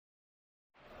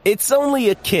It's only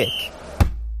a kick,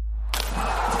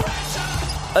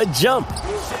 a jump,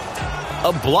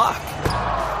 a block.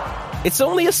 It's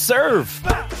only a serve.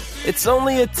 It's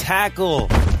only a tackle,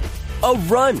 a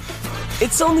run.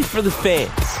 It's only for the fans.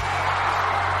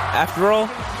 After all,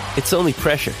 it's only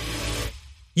pressure.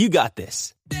 You got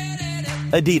this.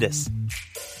 Adidas.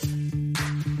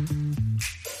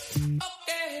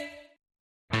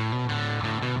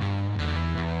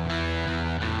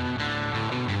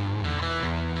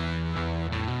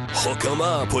 Hook 'em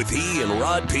up with E and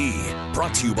Rod P.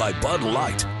 Brought to you by Bud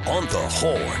Light on the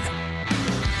Horn.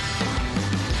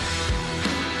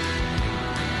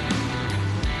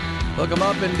 Hook 'em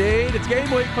up indeed. It's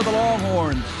game week for the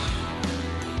Longhorns.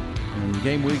 And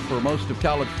game week for most of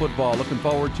college football. Looking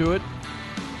forward to it.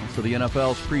 So the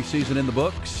NFL's preseason in the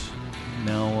books.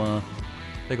 Now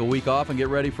take a week off and get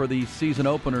ready for the season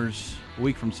openers. A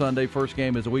week from Sunday. First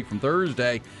game is a week from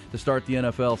Thursday to start the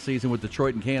NFL season with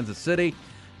Detroit and Kansas City.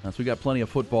 So we got plenty of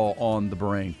football on the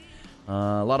brain.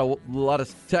 A lot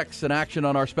of text and action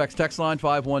on our Specs text line,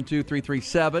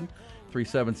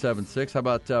 512-337-3776. How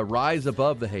about rise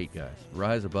above the hate, guys?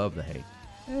 Rise above the hate.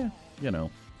 Yeah, you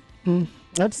know.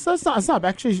 That's not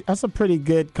actually. That's a pretty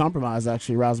good compromise.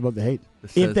 Actually, rise above the hate.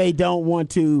 If they don't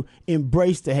want to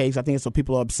embrace the hate, I think it's what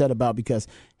people are upset about, because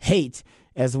hate,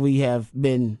 as we have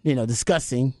been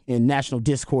discussing in national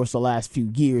discourse the last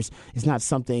few years, is not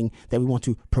something that we want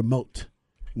to promote.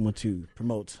 We want to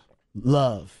promote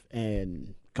love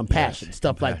and compassion,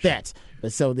 stuff like that.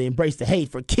 But so they embrace the hate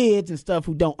for kids and stuff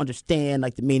who don't understand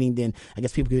like the meaning, then I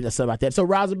guess people get upset about that. So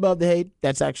rise above the hate,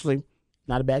 that's actually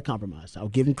not a bad compromise. I'll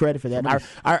give them credit for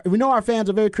that. We know our fans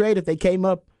are very creative. They came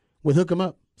up with Hook 'em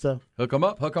Up. So hook 'em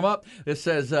up. It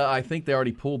says I think they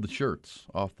already pulled the shirts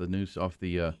off the news,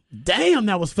 Damn,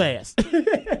 that was fast.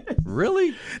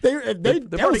 Really? They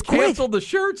already canceled the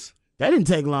shirts? That didn't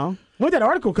take long. When did that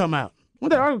article come out?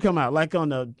 Like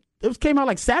it came out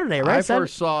like Saturday, right? I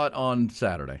first saw it on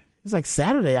Saturday. It was like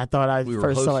Saturday. I thought we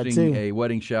first saw it too. We were hosting a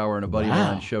wedding shower, and a buddy of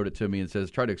mine showed it to me and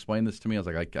says, "Try to explain this to me." I was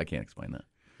like, "I can't explain that."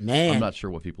 Man, I'm not sure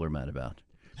what people are mad about.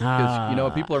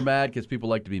 Because people are mad because people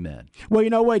like to be mad. Well, you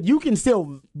know what? You can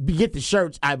still get the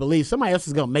shirts, I believe. Somebody else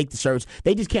is going to make the shirts.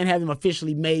 They just can't have them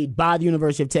officially made by the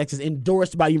University of Texas,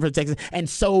 endorsed by the University of Texas, and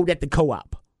sold at the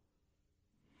co-op.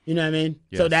 You know what I mean?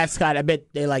 Yes. So that's kind of, I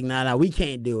bet they're like, nah, we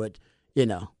can't do it.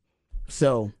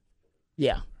 So,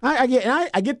 yeah. I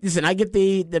get this, and I get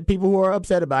the people who are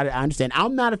upset about it. I understand.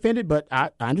 I'm not offended, but I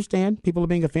understand people are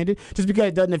being offended. Just because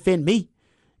it doesn't offend me,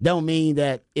 don't mean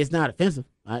that it's not offensive.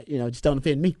 Just don't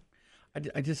offend me.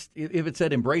 I just, if it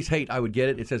said embrace hate, I would get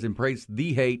it. It says embrace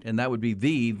the hate, and that would be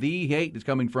the hate is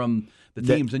coming from the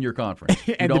teams in your conference.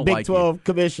 And the Big 12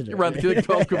 commissioner. Right, the Big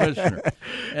 12 commissioner.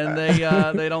 And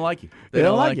they don't like you. They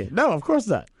don't like it. No, of course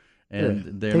not.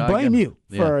 And they blame you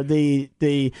for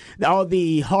all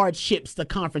the hardships the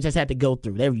conference has had to go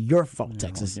through. They're your fault,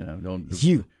 Texas. It's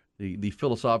you. The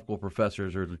philosophical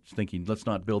professors are thinking, let's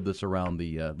not build this around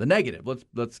the negative.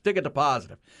 Let's stick it to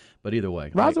positive. But either way,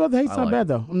 rise above the hate's not bad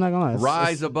though. I'm not gonna lie.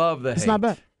 Rise above the hate. It's not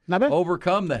bad. Not bad.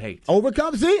 Overcome the hate.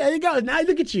 Overcome. See, there you go. Now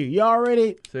look at you. You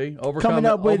already overcome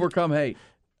hate.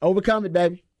 Overcome it,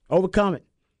 baby. Overcome it.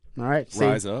 All right. See?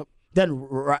 Rise up.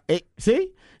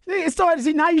 See, it started.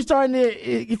 See, now you're starting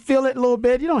to feel it a little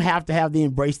bit. You don't have to have the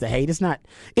embrace the hate. It's not.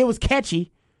 It was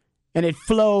catchy, and it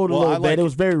flowed a little bit. It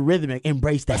was very rhythmic.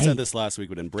 Embrace the hate. I said this last week.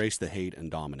 Would embrace the hate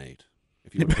and dominate.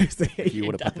 If you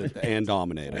would have put the and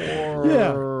dominate.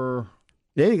 Yeah.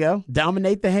 There you go.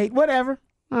 Dominate the hate. Whatever.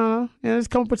 Let's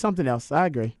come up with something else. I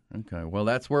agree. Okay. Well,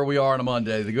 that's where we are on a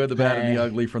Monday. The good, the bad, and the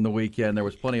ugly from the weekend. There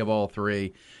was plenty of all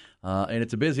three. And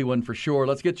it's a busy one for sure.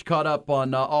 Let's get you caught up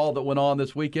on all that went on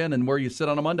this weekend and where you sit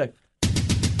on a Monday.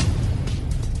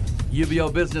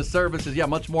 UBO Business Services. Yeah,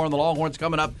 much more on the Longhorns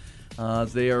coming up.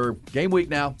 They are game week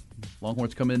now.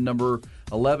 Longhorns come in number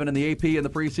 11 in the AP in the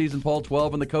preseason poll,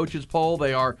 12 in the coaches poll.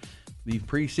 They are the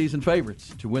preseason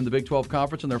favorites to win the Big 12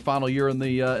 Conference in their final year in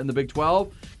the Big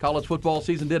 12. College football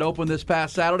season did open this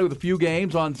past Saturday with a few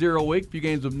games on 0 week, a few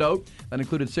games of note. That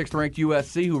included 6th-ranked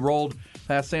USC, who rolled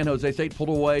past San Jose State, pulled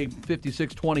away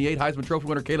 56-28. Heisman Trophy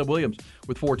winner Caleb Williams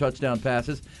with 4 touchdown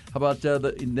passes. How about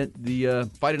the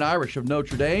Fighting Irish of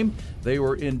Notre Dame? They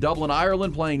were in Dublin,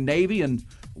 Ireland, playing Navy and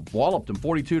walloped them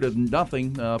 42-0,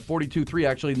 42-3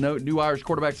 actually. New Irish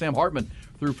quarterback Sam Hartman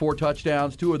threw 4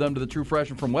 touchdowns, 2 of them to the true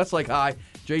freshman from Westlake High,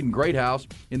 Jaden Greathouse.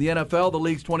 In the NFL, the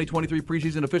league's 2023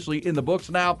 preseason officially in the books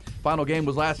now. Final game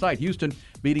was last night. Houston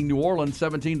beating New Orleans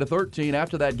 17-13.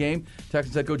 After that game,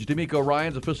 Texans head coach DeMeco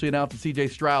Ryans officially announced that C.J.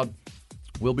 Stroud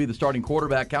will be the starting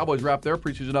quarterback. Cowboys wrapped their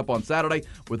preseason up on Saturday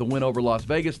with a win over Las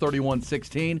Vegas,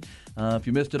 31-16. If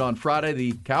you missed it on Friday,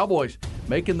 the Cowboys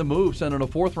making the move, sending a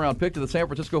 4th-round pick to the San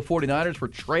Francisco 49ers for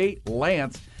Trey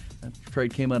Lance. That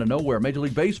trade came out of nowhere. Major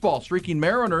League Baseball, streaking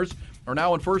Mariners are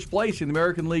now in first place in the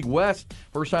American League West.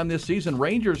 First time this season.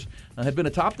 Rangers had been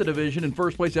atop the division in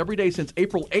first place every day since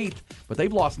April 8th, but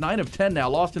they've lost 9 of 10 now.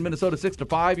 Lost in Minnesota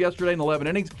 6-5 yesterday in 11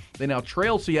 innings. They now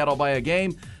trail Seattle by a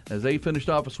game as they finished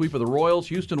off a sweep of the Royals.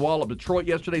 Houston walloped Detroit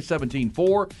yesterday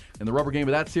 17-4. In the rubber game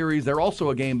of that series, they're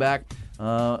also a game back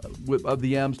of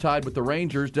the M's, tied with the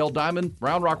Rangers. Dell Diamond,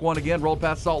 Round Rock won again, rolled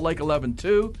past Salt Lake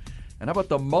 11-2. And how about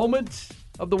the moment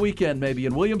of the weekend, maybe?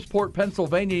 In Williamsport,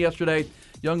 Pennsylvania yesterday,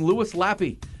 young Louis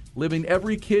Lappy living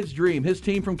every kid's dream. His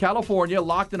team from California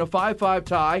locked in a 5-5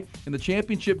 tie in the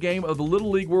championship game of the Little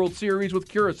League World Series with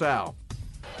Curaçao.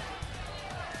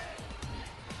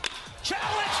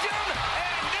 Challenged him,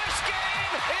 and this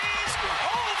game is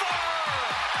over!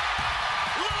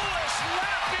 Louis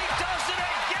Lappy does it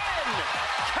again!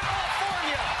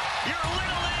 California, your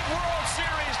Little League World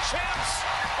Series champs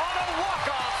on a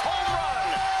walk-off home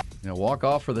run!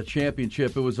 Walk-off for the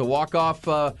championship. It was a walk-off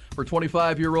for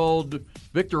 25-year-old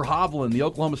Victor Hovland, the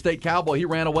Oklahoma State Cowboy. He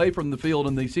ran away from the field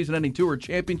in the season-ending Tour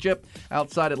Championship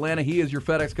outside Atlanta. He is your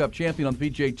FedEx Cup champion on the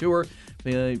PGA Tour.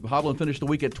 Hovland finished the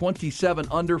week at 27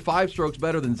 under, 5 strokes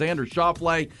better than Xander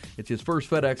Schauffele. It's his first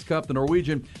FedEx Cup. The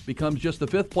Norwegian becomes just the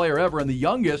 5th player ever and the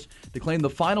youngest to claim the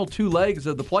final 2 legs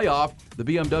of the playoff, the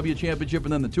BMW Championship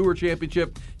and then the Tour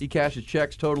Championship. He cashes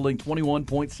checks totaling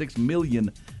 $21.6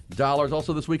 million.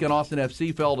 Also this weekend, Austin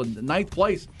FC fell to 9th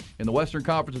place in the Western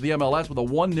Conference of the MLS with a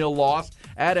 1-0 loss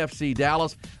at FC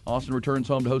Dallas. Austin returns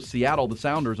home to host Seattle, the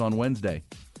Sounders, on Wednesday.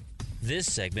 This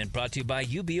segment brought to you by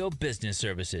UBO Business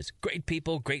Services. Great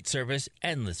people, great service,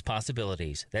 endless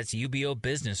possibilities. That's UBO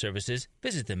Business Services.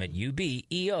 Visit them at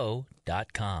ubeo.com.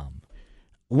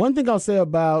 One thing I'll say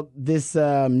about this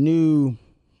new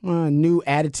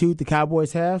attitude the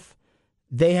Cowboys have,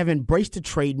 they have embraced the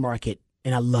trade market,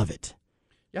 and I love it.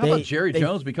 Yeah, how about Jerry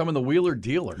Jones becoming the wheeler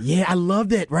dealer? Yeah, I love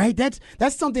that, right? That's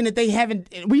something that they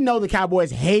haven't. We know the Cowboys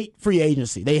hate free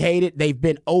agency. They hate it. They've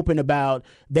been open about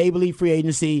they believe free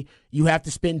agency, you have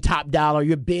to spend top dollar.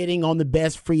 You're bidding on the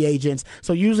best free agents.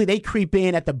 So usually they creep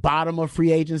in at the bottom of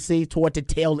free agency toward the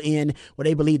tail end where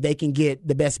they believe they can get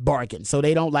the best bargain. So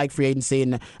they don't like free agency,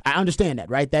 and I understand that,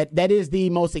 right? That is the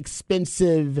most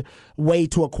expensive way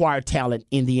to acquire talent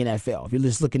in the NFL if you're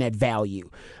just looking at value.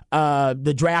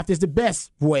 The draft is the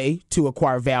best way to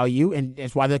acquire value, and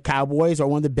that's why the Cowboys are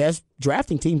one of the best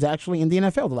drafting teams actually in the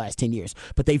NFL the last 10 years.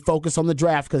 But they focus on the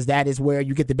draft because that is where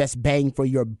you get the best bang for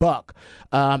your buck.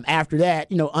 After that,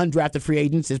 undrafted free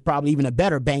agents is probably even a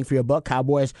better bang for your buck.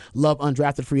 Cowboys love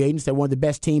undrafted free agents. They're one of the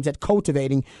best teams at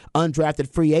cultivating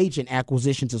undrafted free agent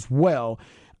acquisitions as well.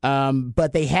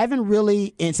 But they haven't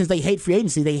really, and since they hate free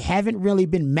agency, they haven't really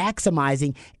been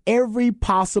maximizing every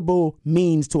possible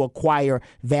means to acquire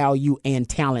value and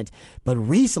talent. But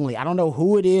recently, I don't know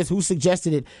who it is, who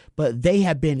suggested it, but they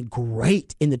have been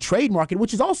great in the trade market,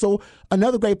 which is also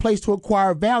another great place to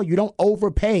acquire value. You don't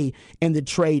overpay in the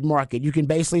trade market. You can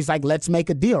basically, it's like, let's make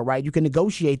a deal, right? You can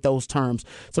negotiate those terms.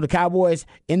 So the Cowboys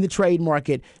in the trade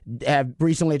market have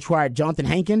recently acquired Jonathan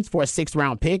Hankins for a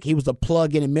 6th-round pick. He was a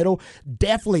plug in the middle.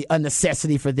 Definitely a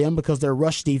necessity for them because their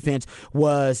rush defense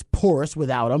was porous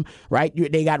without him, right?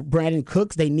 They got Brandon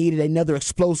Cooks. They needed another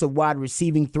explosive wide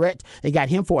receiving threat. They got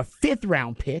him for a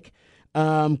 5th-round pick.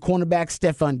 Cornerback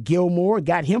Stephon Gilmore,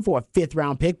 got him for a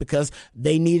 5th-round pick because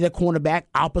they needed a cornerback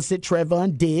opposite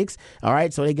Trevon Diggs. All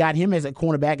right, so they got him as a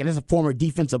cornerback, and as a former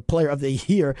defensive player of the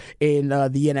year in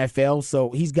the NFL.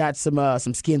 So he's got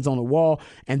some skins on the wall.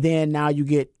 And then now you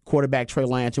get quarterback Trey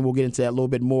Lance, and we'll get into that a little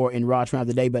bit more in Rod's round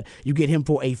today. But you get him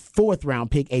for a 4th-round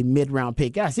pick, a mid-round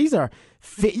pick. Guys, these are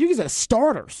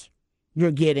starters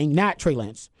you're getting, not Trey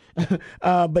Lance.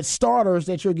 But starters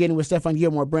that you're getting with Stephon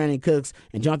Gilmore, Brandon Cooks,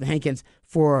 and Jonathan Hankins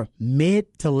for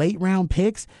mid to late round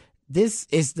picks. This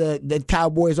is the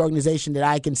Cowboys organization that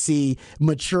I can see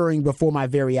maturing before my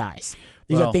very eyes.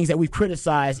 These are things that we've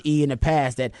criticized in the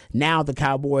past that now the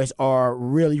Cowboys are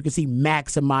really, you can see,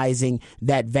 maximizing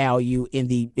that value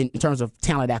in terms of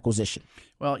talent acquisition.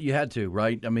 Well, you had to,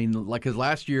 right? I mean, because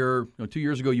last year, 2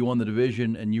 years ago, you won the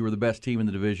division and you were the best team in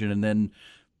the division, and then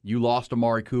you lost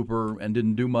Amari Cooper and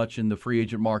didn't do much in the free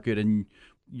agent market, and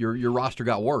your roster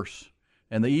got worse.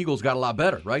 And the Eagles got a lot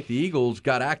better, right? The Eagles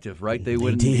got active, right? They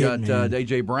went and got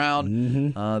A.J. Brown.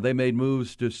 Mm-hmm. They made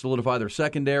moves to solidify their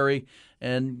secondary,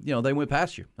 and they went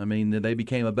past you. I mean, they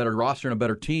became a better roster and a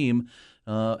better team.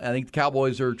 I think the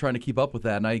Cowboys are trying to keep up with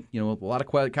that, and a lot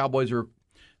of Cowboys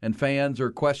and fans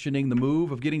are questioning the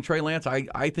move of getting Trey Lance.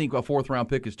 I think a 4th-round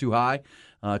pick is too high.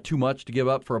 too much to give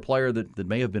up for a player that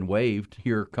may have been waived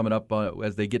here coming up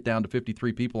as they get down to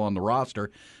 53 people on the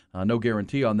roster. No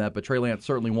guarantee on that, but Trey Lance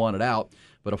certainly wanted out.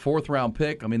 But a fourth-round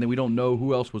pick, I mean, we don't know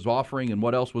who else was offering and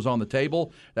what else was on the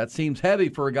table. That seems heavy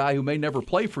for a guy who may never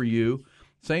play for you.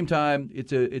 Same time,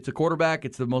 it's a quarterback.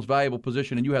 It's the most valuable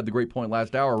position, and you had the great point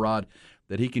last hour, Rod,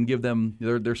 that he can give them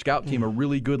their scout team a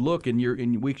really good look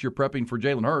in weeks you're prepping for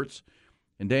Jalen Hurts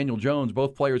and Daniel Jones,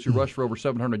 both players who rushed for over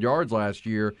 700 yards last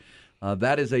year.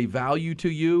 That is a value to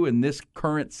you in this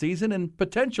current season, and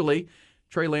potentially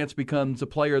Trey Lance becomes a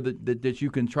player that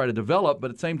you can try to develop, but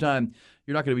at the same time,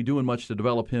 you're not going to be doing much to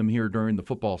develop him here during the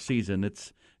football season.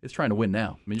 It's trying to win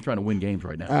now. I mean, you're trying to win games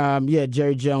right now.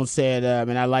 Jerry Jones said,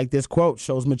 and I like this quote,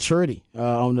 shows maturity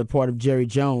on the part of Jerry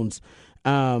Jones.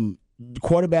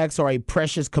 Quarterbacks are a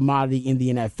precious commodity in the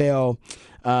NFL.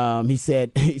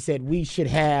 He said we should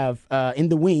have in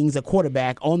the wings a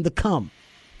quarterback on the come.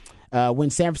 When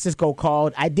San Francisco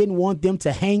called, I didn't want them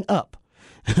to hang up.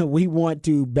 We want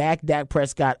to back Dak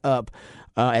Prescott up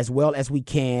as well as we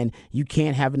can. You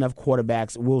can't have enough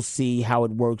quarterbacks. We'll see how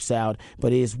it works out,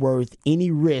 but it is worth any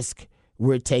risk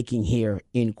we're taking here,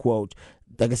 end quote.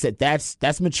 Like I said,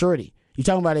 that's maturity. You're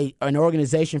talking about an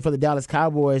organization for the Dallas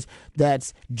Cowboys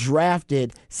that's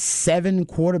drafted 7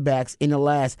 quarterbacks in the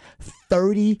last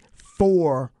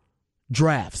 34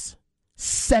 drafts.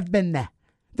 7.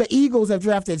 The Eagles have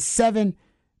drafted 7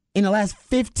 in the last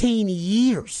 15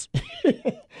 years.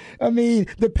 I mean,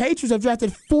 the Patriots have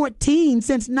drafted 14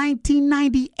 since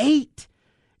 1998.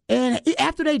 And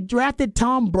after they drafted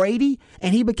Tom Brady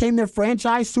and he became their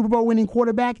franchise Super Bowl winning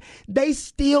quarterback, they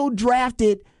still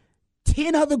drafted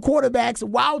 10 other quarterbacks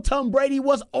while Tom Brady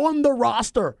was on the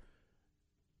roster.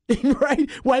 Right?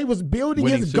 While he was building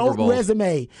winning his GOAT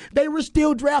resume. They were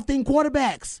still drafting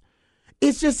quarterbacks.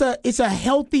 It's a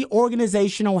healthy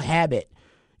organizational habit.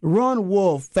 Ron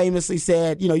Wolf famously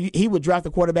said, he would draft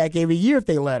a quarterback every year if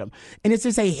they let him. And it's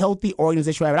just a healthy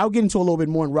organizational habit. I'll get into a little bit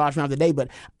more in Rod's round today, but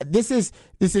this is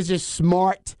just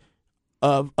smart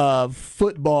of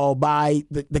football by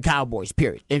the Cowboys,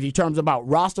 period. If you're talking about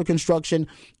roster construction,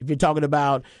 if you're talking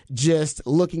about just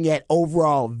looking at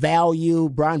overall value,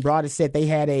 Brian Broad has said they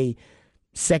had a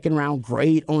second-round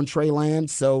grade on Trey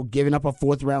Lance, so giving up a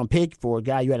fourth-round pick for a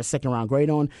guy you had a second-round grade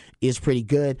on is pretty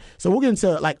good. So we'll get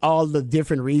into all the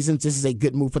different reasons this is a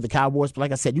good move for the Cowboys. But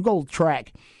like I said, you go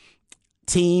track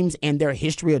teams and their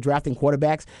history of drafting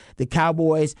quarterbacks. The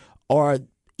Cowboys are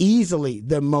easily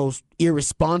the most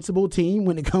irresponsible team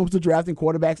when it comes to drafting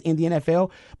quarterbacks in the NFL,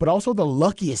 but also the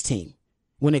luckiest team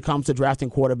when it comes to drafting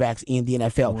quarterbacks in the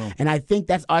NFL. Wow. And I think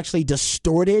that's actually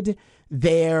distorted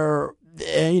their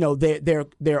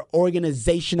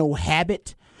organizational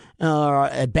habit,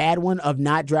 a bad one, of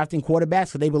not drafting quarterbacks.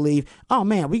 So they believe, oh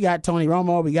man, we got Tony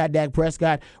Romo, we got Dak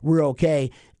Prescott, we're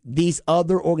okay. These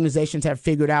other organizations have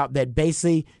figured out that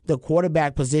basically the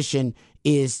quarterback position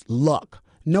is luck.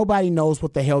 Nobody knows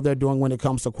what the hell they're doing when it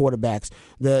comes to quarterbacks.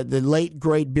 The late,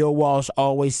 great Bill Walsh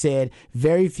always said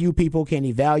very few people can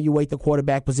evaluate the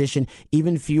quarterback position.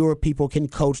 Even fewer people can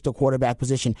coach the quarterback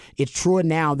position. It's truer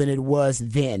now than it was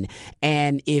then.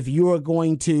 And if you're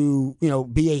going to,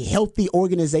 be a healthy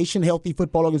organization, healthy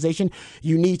football organization,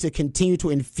 you need to continue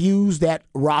to infuse that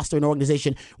roster and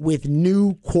organization with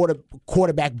new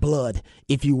quarterback blood,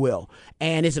 if you will.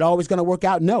 And is it always going to work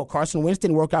out? No. Carson Wentz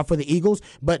didn't work out for the Eagles,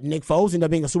 but Nick Foles ended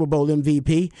up being a Super Bowl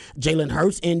MVP. Jalen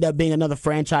Hurts ended up being another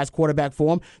franchise quarterback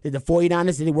for him. Did the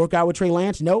 49ers, did it work out with Trey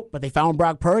Lance? Nope, but they found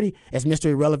Brock Purdy as Mr.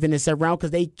 Irrelevant in the 7th round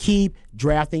because they keep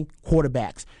drafting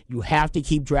quarterbacks. You have to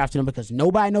keep drafting them because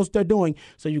nobody knows what they're doing,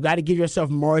 so you got to give yourself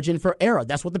margin for error.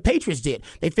 That's what the Patriots did.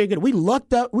 They figured we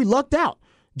lucked out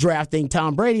drafting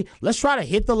Tom Brady. Let's try to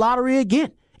hit the lottery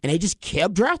again. And they just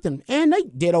kept drafting, and they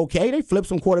did okay. They flipped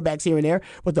some quarterbacks here and there.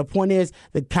 But the point is,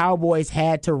 the Cowboys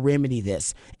had to remedy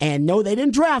this. And no, they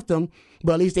didn't draft them,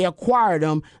 but at least they acquired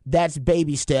them. That's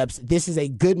baby steps. This is a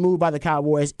good move by the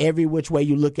Cowboys every which way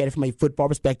you look at it from a football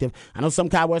perspective. I know some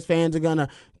Cowboys fans are gonna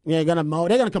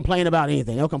complain about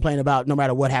anything. They'll complain about no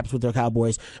matter what happens with their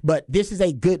Cowboys. But this is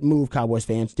a good move, Cowboys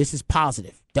fans. This is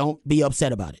positive. Don't be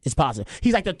upset about it. It's positive.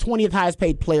 He's like the 20th highest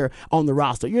paid player on the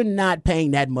roster. You're not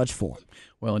paying that much for him.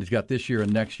 Well, and he's got this year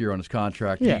and next year on his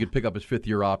contract. Yeah. He could pick up his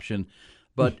 5th-year option.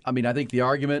 But, I think the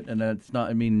argument, and it's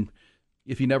not,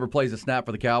 if he never plays a snap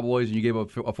for the Cowboys and you gave up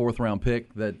a 4th-round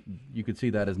pick, that you could see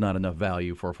that as not enough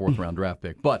value for a 4th-round draft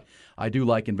pick. But I do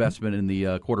like investment in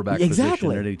the quarterback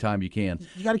position at any time you can.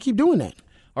 You got to keep doing that.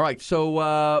 All right,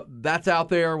 so that's out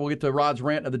there. We'll get to Rod's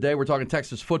rant of the day. We're talking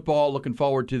Texas football. Looking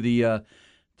forward to the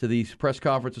to the press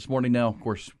conference this morning. Now, of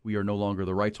course, we are no longer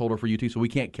the rights holder for UT, so we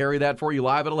can't carry that for you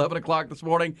live at 11 o'clock this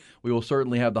morning. We will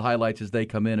certainly have the highlights as they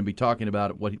come in and be talking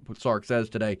about what Sark says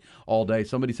today all day.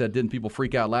 Somebody said, didn't people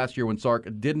freak out last year when Sark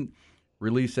didn't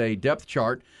release a depth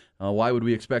chart? Why would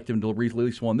we expect him to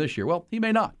release one this year? Well, he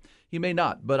may not. He may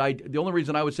not. But the only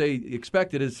reason I would say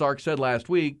expected is Sark said last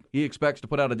week he expects to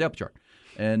put out a depth chart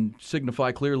and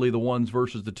signify clearly the ones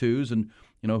versus the twos and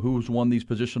who's won these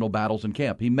positional battles in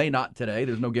camp. He may not today.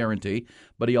 There's no guarantee.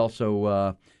 But he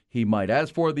also he might.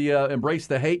 As for the embrace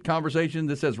the hate conversation,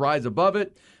 this says rise above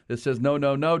it. This says no.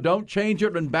 Don't change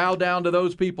it and bow down to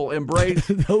those people. Embrace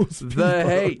the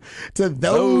hate. To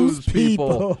those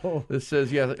people. This says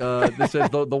this says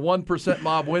the 1%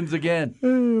 mob wins again.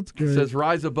 That's great. It says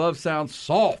rise above sounds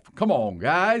soft. Come on,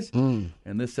 guys. And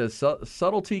this says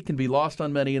subtlety can be lost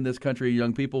on many in this country.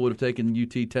 Young people would have taken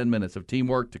UT 10 minutes of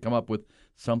teamwork to come up with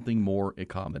something more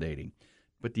accommodating.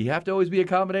 But do you have to always be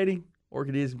accommodating, or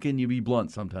can you be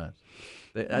blunt sometimes?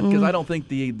 Because I don't think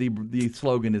the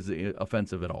slogan is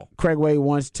offensive at all. Craig Way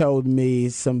once told me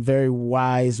some very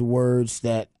wise words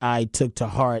that I took to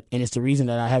heart, and it's the reason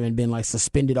that I haven't been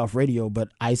suspended off radio, but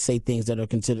I say things that are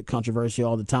considered controversial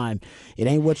all the time. It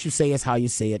ain't what you say, it's how you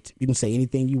say it. You can say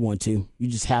anything you want to. You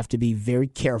just have to be very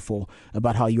careful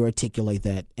about how you articulate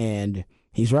that, and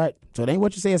he's right. So it ain't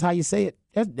what you say, it's how you say it.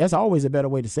 That's always a better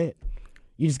way to say it.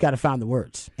 You just got to find the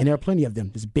words, and there are plenty of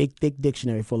them. There's a big, thick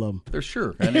dictionary full of them. There's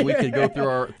sure, and we could go through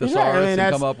our thesaurus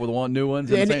and come up with new ones.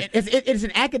 It's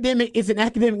an academic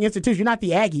institution. You're not the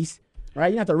Aggies, right?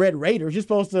 You're not the Red Raiders. You're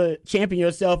supposed to champion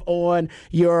yourself on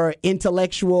your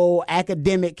intellectual,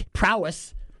 academic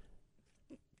prowess.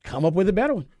 Come up with a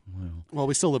better one. Well,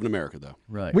 we still live in America, though.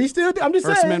 Right. We still do. I'm just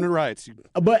saying. First Amendment rights.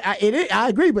 But I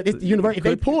agree. But it's the university.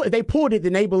 If they pulled it,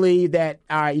 then they believe that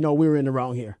we were in the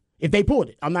wrong here. If they pulled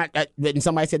it, I'm not. And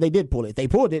somebody said they did pull it. If they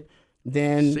pulled it,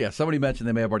 then somebody mentioned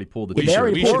they may have already pulled the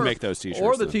T-shirt. T-shirt. We should make those T-shirts.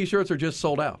 Or the T-shirts are just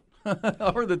sold out.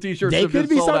 Or the T-shirts they have could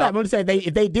just be sold out. I'm going to say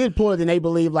if they did pull it, then they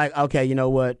believe okay, you know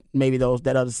what? Maybe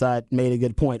that other side made a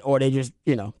good point, or they just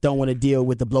don't want to deal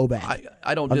with the blowback.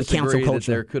 I don't disagree that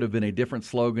there could have been a different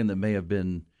slogan that may have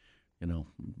been.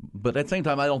 But at the same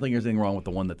time, I don't think there's anything wrong with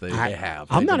the one that they have.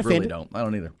 I'm not offended. Really I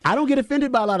don't either. I don't get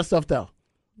offended by a lot of stuff, though.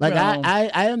 I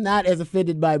am not as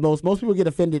offended by most. Most people get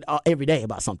offended every day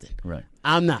about something. Right.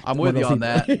 I'm not. I'm with you on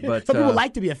that. But some people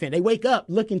like to be offended. They wake up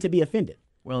looking to be offended.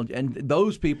 Well, and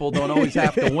those people don't always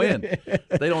have to win.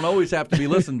 They don't always have to be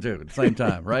listened to at the same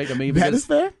time, right? I mean, that is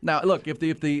fair. Now, look, if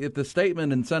the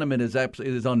statement and sentiment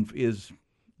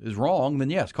is wrong,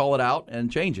 then yes, call it out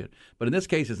and change it. But in this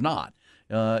case, it's not.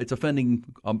 It's offending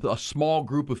a small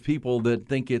group of people that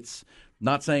think it's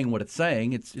not saying what it's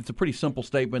saying. It's a pretty simple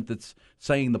statement that's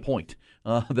saying the point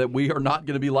that we are not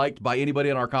going to be liked by anybody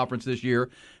in our conference this year.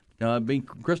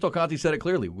 Chris Del Conte said it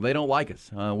clearly. They don't like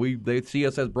us. They see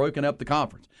us as broken up the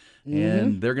conference,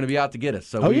 and they're going to be out to get us.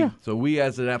 So we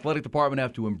as an athletic department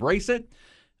have to embrace it,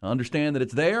 understand that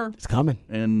it's there. It's coming,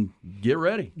 and get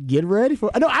ready. Get ready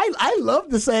for. No, I loved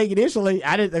the saying initially.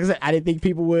 I didn't think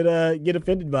people would get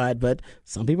offended by it, but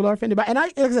some people are offended by it. And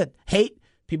like I said, hate.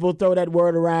 People throw that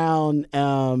word around,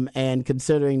 and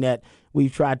considering that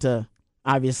we've tried to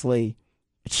obviously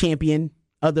champion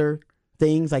other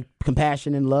things like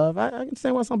compassion and love, I can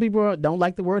understand why some people don't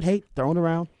like the word hate thrown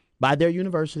around by their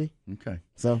university. Okay.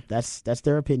 So that's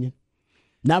their opinion.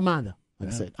 Not mine, though. Like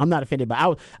I said, I'm not offended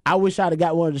by it. I wish I'd have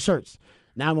got one of the shirts.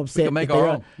 Now I'm upset. We can make our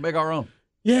own. Make our own.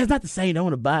 Yeah, it's not the same. I don't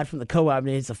want to buy it from the co-op. I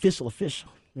mean, it's official.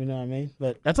 You know what I mean?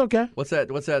 But that's okay. What's that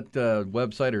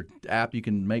website or app you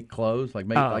can make clothes? Like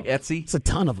Etsy? It's a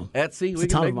ton of them. Etsy? We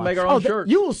can make our own shirts.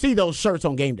 You will see those shirts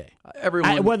on game day.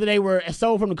 Whether they were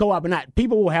sold from the co-op or not,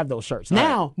 people will have those shirts.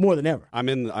 Now, more than ever. I'm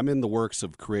in the works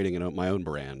of creating my own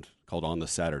brand called On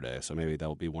This Saturday. So maybe that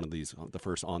will be one of the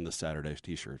first On This Saturday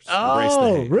T-shirts.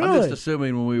 Oh, really? I'm just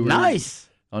assuming when we were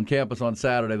on campus on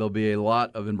Saturday, there'll be a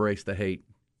lot of Embrace the Hate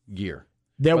gear.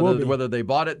 Whether they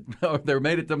bought it or they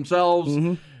made it themselves,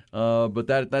 but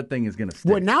that thing is going to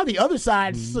stick. Well, now the other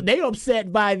side, they're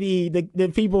upset by the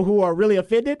people who are really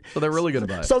offended. So they're really going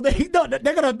to buy it. So they're going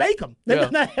to make them. They're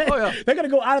going to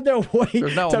go out of their way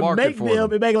to make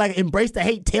them and make Embrace the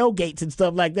Hate tailgates and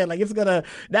stuff like that.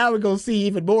 Now we're going to see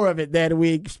even more of it than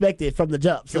we expected from the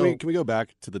jump. Can we go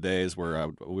back to the days where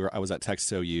I was at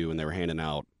Texas OU and they were handing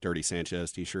out Dirty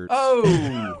Sanchez T-shirts?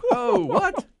 Oh,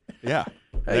 what? Yeah.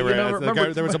 There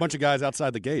was a bunch of guys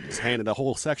outside the gate just handing a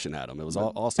whole section at them. It was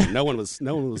awesome. No one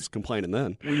was complaining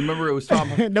then. Well, you remember it was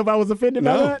Tom. Nobody was offended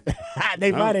by that.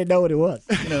 They probably didn't know what it was.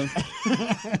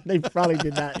 They probably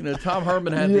did not. Tom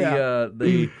Herman had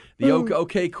the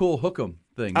OK Cool Hook'em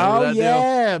thing. Remember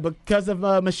that deal? Because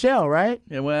of Michelle, right?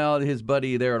 Yeah, well, his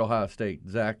buddy there at Ohio State,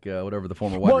 Zach, whatever the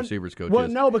former wide receivers coach is. Well,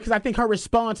 no, because I think her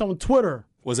response on Twitter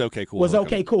was okay, cool.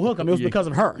 Okay, cool, hook 'em. It was because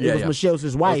of her. It was Michelle's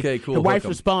his wife. Okay, cool. The wife's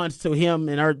response to him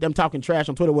and them talking trash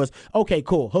on Twitter was, "Okay,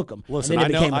 cool, hook 'em." Listen,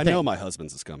 I know my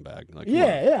husband's a scumbag. Like,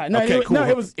 yeah. No, okay, cool.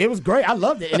 No, it was great. I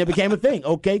loved it, and it became a thing.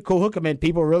 Okay, cool, hook 'em, and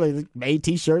people really made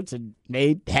T-shirts and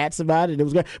made hats about it. It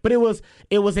was great, but it was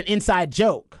an inside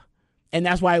joke, and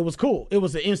that's why it was cool. It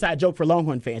was an inside joke for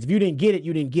Longhorn fans. If you didn't get it,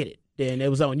 you didn't get it. Then it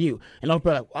was on you. And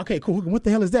people were like, "Okay, cool, hook 'em. What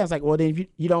the hell is that?" It's like, well, then if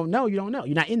you don't know, you don't know.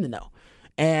 You're not in the know.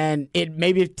 And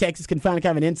maybe if Texas can find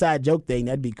kind of an inside joke thing,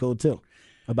 that'd be cool too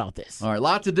about this. All right,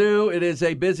 lot to do. It is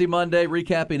a busy Monday,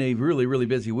 recapping a really, really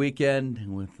busy weekend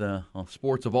with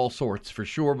sports of all sorts for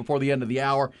sure. Before the end of the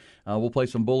hour, we'll play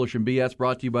some Bullish and BS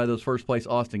brought to you by those first place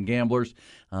Austin Gamblers.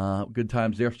 Good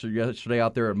times yesterday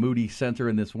out there at Moody Center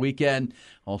and this weekend.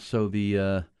 Also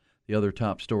the other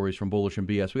top stories from Bullish and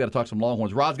BS. We got to talk some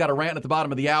Longhorns. Rod's got a rant at the bottom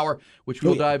of the hour, which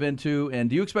we'll dive into. And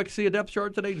do you expect to see a depth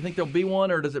chart today? Do you think there'll be one,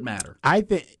 or does it matter? I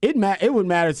think it would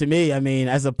matter to me. I mean,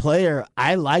 as a player,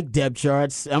 I like depth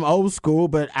charts. I'm old school,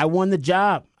 but I won the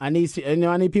job. I need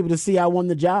people to see I won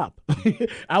the job.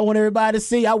 I want everybody to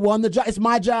see I won the job. It's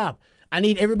my job. I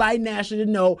need everybody nationally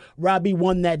to know Robbie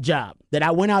won that job, that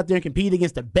I went out there and competed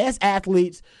against the best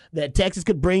athletes that Texas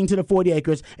could bring to the 40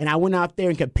 acres, and I went out there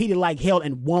and competed like hell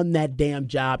and won that damn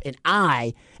job, and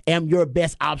I am your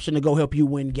best option to go help you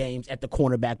win games at the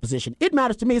cornerback position. It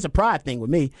matters to me. It's a pride thing with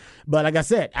me. But like I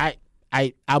said,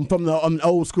 I'm from I'm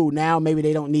old school now. Maybe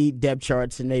they don't need depth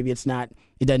charts, and maybe it's not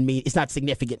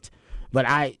significant. But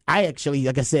I actually,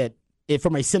 like I said,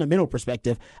 from a sentimental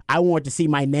perspective, I wanted to see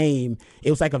my name. It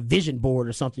was like a vision board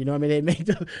or something. You know what I mean? They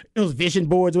made those vision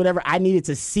boards, whatever. I needed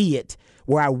to see it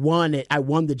where I won it. I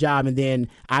won the job, and then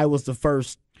I was the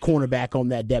first cornerback on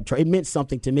that depth chart. It meant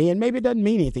something to me, and maybe it doesn't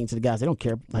mean anything to the guys. They don't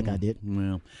care like I did.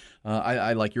 Well,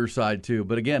 I like your side too.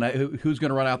 But again, who's going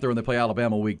to run out there when they play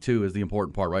Alabama week 2 is the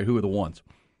important part, right? Who are the ones?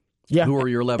 Yeah. Who are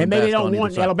your 11 and maybe best they don't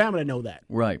want Alabama to know that.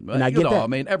 Right. And I get that. I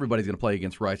mean, everybody's going to play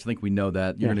against Rice. I think we know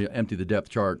that. You're going to empty the depth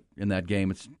chart in that game.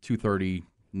 It's 2:30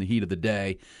 in the heat of the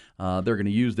day. They're going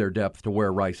to use their depth to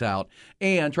wear Rice out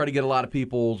and try to get a lot of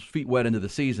people's feet wet into the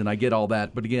season. I get all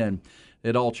that. But again,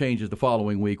 it all changes the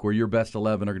following week where your best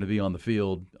 11 are going to be on the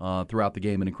field throughout the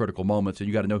game and in critical moments, and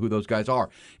you got to know who those guys are.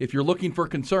 If you're looking for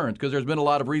concerns, because there's been a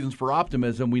lot of reasons for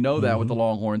optimism, we know that with the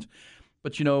Longhorns.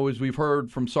 But, as we've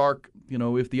heard from Sark,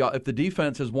 if the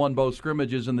defense has won both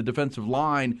scrimmages and the defensive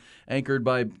line, anchored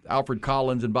by Alfred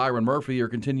Collins and Byron Murphy, are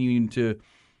continuing to,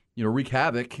 wreak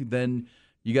havoc, then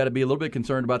you got to be a little bit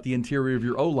concerned about the interior of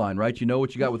your O-line, right? You know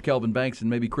what you got with Kelvin Banks and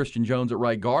maybe Christian Jones at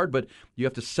right guard, but you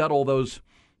have to settle those.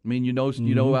 I mean,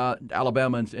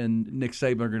 Alabama and Nick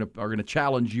Saban are going to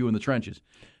challenge you in the trenches.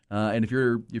 And if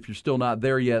you're still not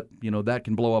there yet, that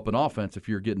can blow up an offense if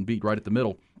you're getting beat right at the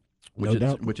middle.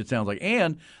 Which it sounds like.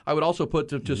 And I would also put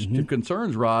to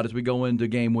concerns, Rod, as we go into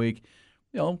game week,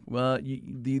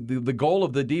 the goal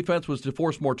of the defense was to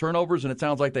force more turnovers, and it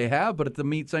sounds like they have, but at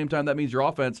the same time, that means your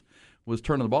offense was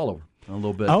turning the ball over a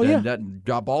little bit. Oh, yeah. And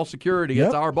that ball security,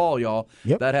 it's our ball, y'all.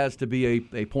 Yep. That has to be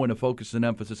a point of focus and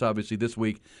emphasis, obviously, this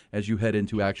week as you head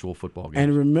into actual football games.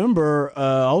 And remember,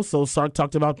 also, Sark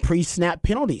talked about pre-snap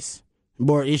penalties.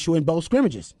 More issue in both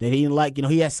scrimmages that he didn't like.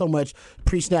 He had so much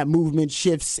pre-snap movement,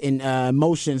 shifts, and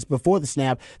motions before the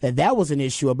snap that was an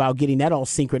issue about getting that all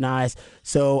synchronized.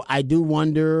 So I do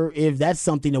wonder if that's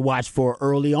something to watch for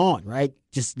early on, right?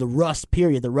 Just the rust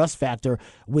period, the rust factor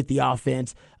with the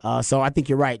offense. So I think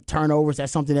you're right. Turnovers,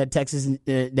 that's something that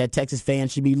Texas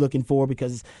fans should be looking for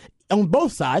because on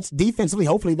both sides, defensively,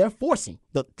 hopefully they're forcing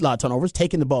a lot of turnovers,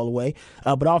 taking the ball away.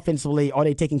 But offensively, are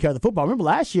they taking care of the football? Remember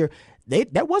last year,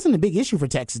 that wasn't a big issue for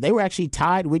Texas. They were actually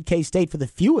tied with K-State for the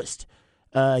fewest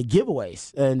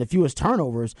giveaways and the fewest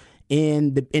turnovers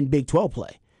in Big 12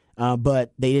 play.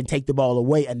 But they didn't take the ball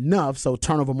away enough, so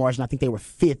turnover margin, I think they were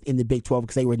 5th in the Big 12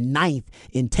 because they were 9th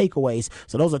in takeaways.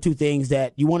 So those are two things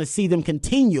that you want to see them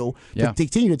continue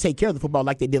to take care of the football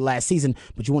like they did last season,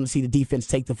 but you want to see the defense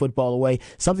take the football away.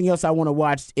 Something else I want to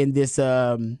watch in this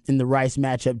in the Rice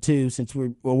matchup too, since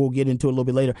we'll get into it a little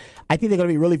bit later. I think they're going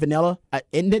to be really vanilla,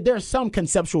 and there are some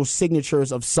conceptual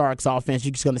signatures of Sark's offense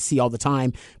you're just going to see all the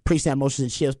time: pre-snap motions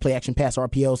and shifts, play action pass,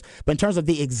 RPOs. But in terms of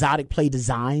the exotic play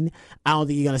design, I don't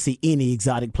think you're going to see any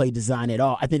exotic play design at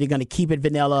all. I think they're going to keep it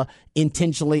vanilla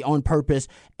intentionally on purpose,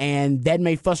 and that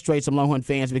may frustrate some Longhorn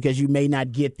fans because you may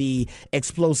not get the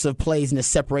explosive plays and the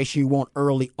separation you want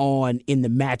early on in the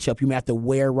matchup. You may have to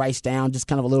wear Rice down just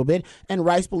kind of a little bit, and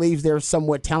Rice believes they're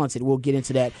somewhat talented. We'll get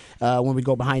into that when we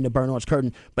go behind the burnt orange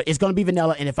curtain, but it's going to be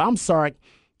vanilla. And if I'm Sark,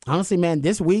 honestly, man,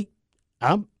 this week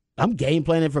I'm game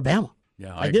planning for Bama.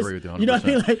 Yeah, I agree with you 100%. You know what I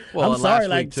mean? Like, well, I'm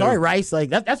sorry, sorry, Rice. Like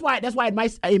that's why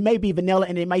it may be vanilla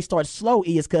and it might start slow.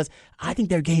 Is because I think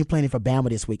they're game planning for Bama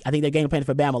this week. I think they're game planning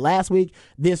for Bama last week,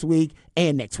 this week,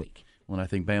 and next week. Well, I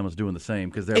think Bama's doing the same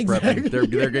because they're prepping.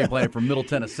 They're game planning for Middle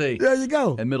Tennessee. There you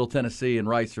go. And Middle Tennessee and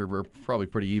Rice are probably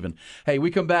pretty even. Hey,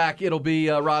 we come back. It'll be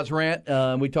Rod's Rant.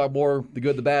 We talk more the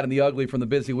good, the bad, and the ugly from the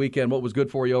busy weekend. What was good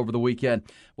for you over the weekend?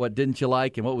 What didn't you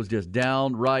like? And what was just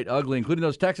downright ugly, including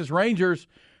those Texas Rangers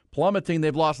plummeting.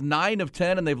 They've lost 9 of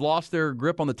 10, and they've lost their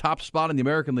grip on the top spot in the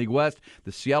American League West.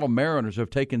 The Seattle Mariners have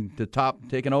taken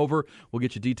over. We'll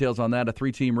get you details on that, a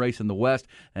 3-team race in the West.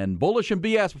 And Bullish and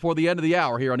BS before the end of the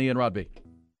hour here on Ian Rod B.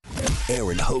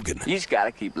 Aaron Hogan. You just got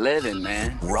to keep living,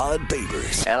 man. Rod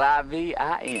Babers.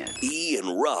 Livin.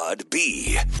 Ian Rod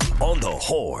B. On the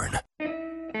Horn.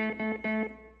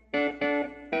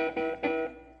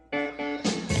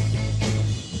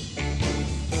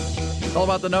 All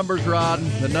about the numbers, Rod.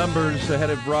 The numbers ahead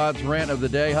of Rod's Rant of the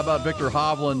day. How about Viktor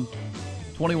Hovland?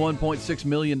 $21.6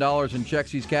 million in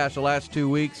checks he's cashed the last 2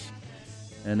 weeks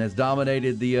and has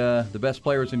dominated the best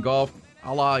players in golf.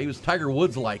 He was Tiger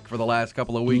Woods-like for the last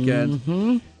couple of weekends.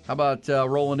 Mm-hmm. How about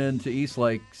rolling into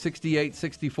Eastlake? 68,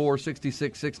 64,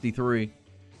 66, 63.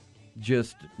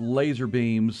 Just laser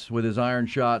beams with his iron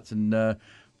shots and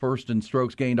first in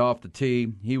strokes gained off the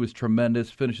tee. He was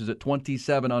tremendous. Finishes at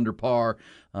 27 under par.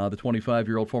 The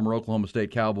 25-year-old former Oklahoma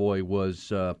State Cowboy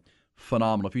was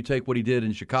phenomenal. If you take what he did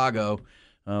in Chicago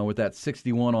with that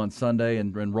 61 on Sunday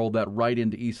and rolled that right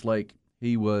into Eastlake,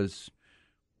 he was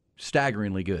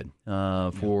staggeringly good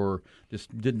for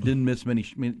just didn't miss many.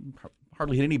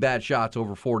 Hardly hit any bad shots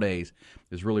over 4 days.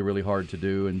 Is really, really hard to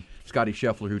do. And Scotty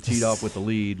Scheffler, who teed off with the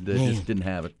lead, just didn't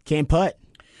have it. Can't putt.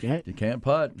 You can't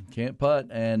putt.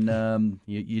 And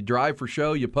you drive for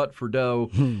show, you putt for dough.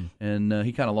 And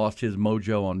he kind of lost his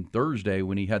mojo on Thursday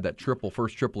when he had that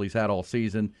first triple he's had all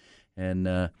season. And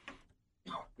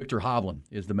Viktor Hovland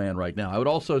is the man right now. I would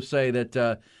also say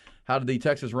that how did the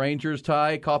Texas Rangers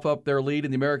cough up their lead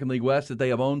in the American League West that they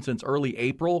have owned since early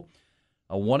April?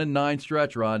 A 1-9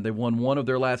 stretch, Rod. They've won 1 of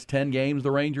their last 10 games,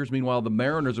 the Rangers. Meanwhile, the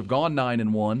Mariners have gone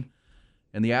 9-1.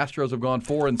 And the Astros have gone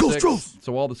 4-6.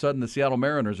 So all of a sudden, the Seattle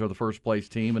Mariners are the first-place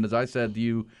team. And as I said to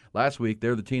you last week,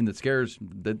 they're the team that scares.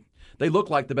 That they look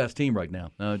like the best team right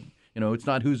now. It's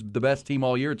not who's the best team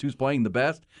all year. It's who's playing the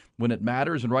best when it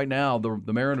matters. And right now,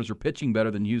 the Mariners are pitching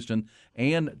better than Houston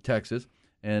and Texas.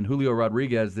 And Julio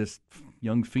Rodriguez, this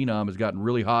young phenom, has gotten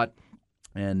really hot.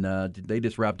 And they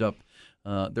just wrapped up.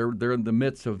 They're in the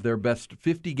midst of their best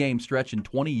 50-game stretch in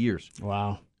 20 years.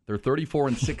 Wow. They're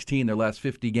 34-16 their last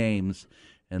 50 games,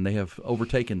 and they have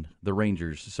overtaken the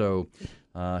Rangers. So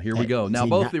here we go. Now,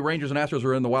 both the Rangers and Astros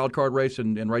are in the wild card race,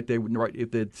 and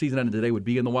if the season ended today, would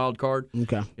be in the wild card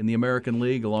in the American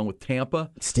League, along with Tampa.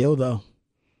 Still, though,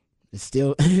 it's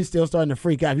still starting to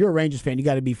freak out. If you're a Rangers fan, you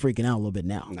got to be freaking out a little bit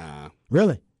now. Nah.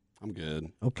 Really? I'm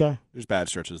good. Okay. There's bad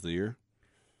stretches of the year.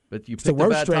 But you picked a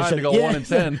bad time to go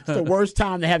 1-10. It's the worst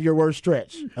time to have your worst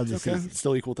stretch of the season. It's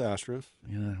still equal to Astros.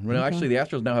 Yeah. Well, actually, the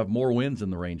Astros now have more wins than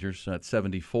the Rangers at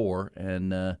 74.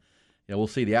 And we'll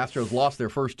see. The Astros lost their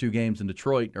first 2 games in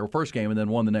Detroit, or first game, and then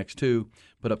won the next 2.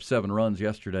 Put up 7 runs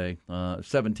yesterday.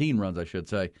 17 runs, I should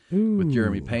say, with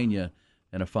Jeremy Pena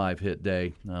and a 5-hit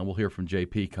day. We'll hear from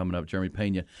JP coming up, Jeremy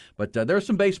Pena. But there's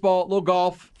some baseball, a little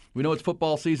golf. We know it's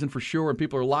football season for sure, and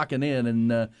people are locking in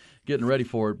and getting ready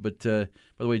for it. But, by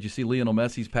the way, did you see Lionel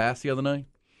Messi's pass the other night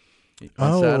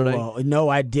on Saturday? No,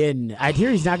 I didn't. I hear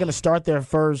he's not going to start their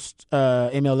first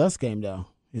MLS game, though.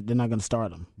 They're not going to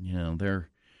start him. Yeah,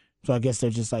 So I guess they're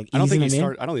just like I don't think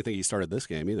he he started this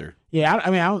game either. Yeah,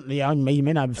 he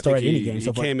may not have started any game.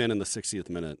 He came in the 60th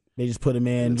minute. They just put him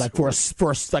in like for a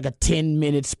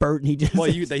 10-minute spurt, and he just.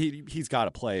 Well, he's got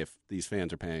to play if these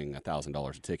fans are paying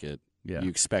 $1,000 a ticket. Yeah.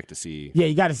 You expect to see. Yeah,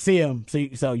 you got to see him. So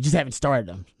you just haven't started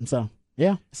him. So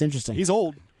yeah, it's interesting. He's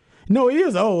old. No, he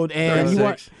is old,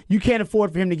 and you can't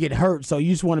afford for him to get hurt. So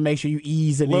you just want to make sure you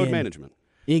ease it in. Load management.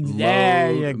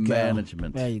 There you go.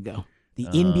 Management. There you go. The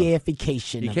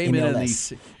NBA-ification. He came in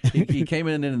he came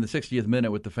in the 60th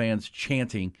minute with the fans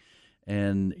chanting,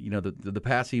 and the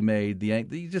pass he made.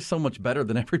 He's just so much better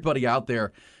than everybody out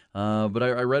there. But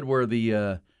I read where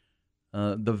the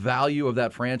value of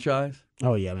that franchise.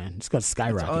 Oh yeah, man, it's going to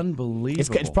skyrocket. It's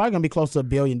unbelievable. It's probably going to be close to $1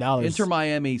 billion. Inter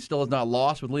Miami still has not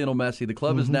lost with Lionel Messi. The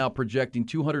club is now projecting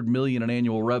 $200 million in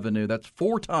annual revenue. That's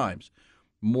 4 times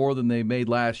more than they made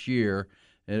last year.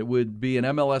 It would be an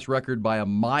MLS record by a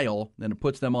mile, and it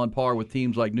puts them on par with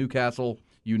teams like Newcastle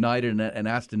United and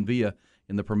Aston Villa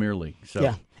in the Premier League. So.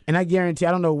 Yeah, and I guarantee,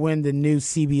 I don't know when the new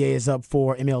CBA is up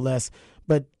for MLS,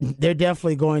 but they're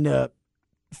definitely going to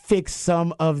fix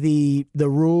some of the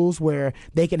rules where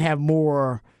they can have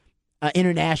more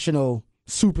international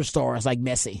superstars like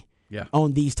Messi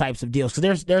on these types of deals.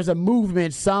 Because there's a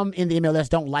movement, some in the MLS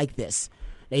don't like this.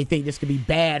 They think this could be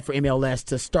bad for MLS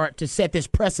to start to set this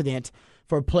precedent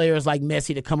for players like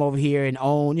Messi to come over here and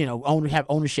have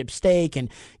ownership stake and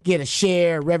get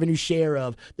a revenue share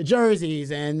of the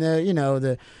jerseys and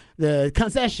the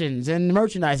concessions and the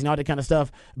merchandising, all that kind of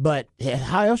stuff. But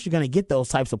how else are you going to get those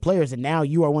types of players? And now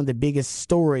you are one of the biggest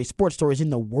sports stories in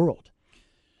the world.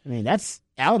 I mean, I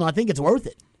don't know, I think it's worth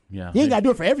it. Yeah, you ain't got to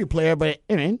do it for every player, but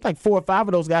I mean, like 4 or 5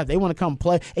 of those guys, they want to come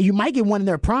play. And you might get one in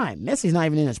their prime. Messi's not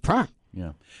even in his prime.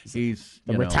 Yeah, he's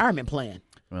the retirement plan.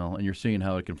 Well, and you're seeing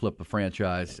how it can flip a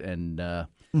franchise and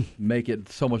make it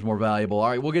so much more valuable. All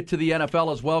right, we'll get to the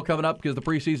NFL as well coming up because the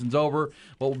preseason's over.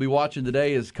 What we'll be watching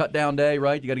today is cut down day,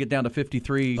 right? You got to get down to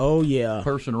 53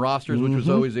 person rosters, which was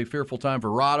always a fearful time for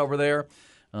Rod over there.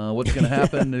 What's going to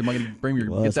happen? Am I going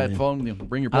to get that phone,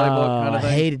 bring your playbook kind of thing?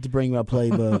 I hated to bring my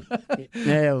playbook.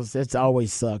 It's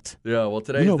always sucked. Yeah, well,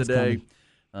 today's the day.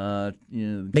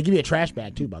 They give you a trash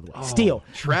bag too, by the way. Still,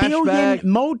 bag,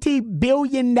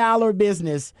 multi-billion-dollar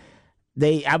business.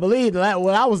 I believe when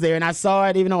I was there, and I saw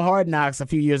it even on Hard Knocks a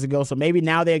few years ago. So maybe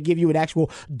now they'll give you an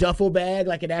actual duffel bag,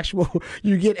 like an actual.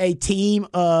 You get a team,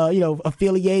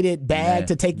 affiliated bag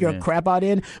to take your crap out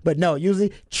in. But no,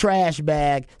 usually trash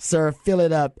bag, sir. Fill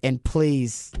it up, and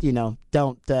please,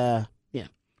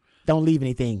 don't leave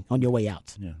anything on your way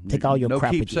out. Yeah. Take all your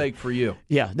crap with you. No keepsake for you.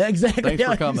 Yeah, exactly. Thanks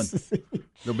for coming.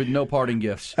 There'll be no parting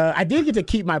gifts. I did get to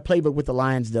keep my playbook with the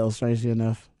Lions, though, strangely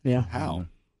enough. Yeah. How?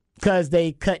 Because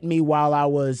they cut me while I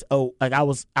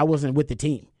wasn't with the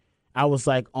team. I was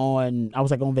on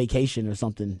vacation or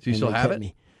something. Do you still have it?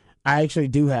 Me. I actually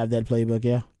do have that playbook,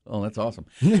 yeah. Oh, that's awesome.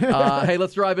 Hey,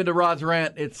 let's drive into Rod's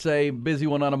rant. It's a busy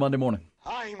one on a Monday morning.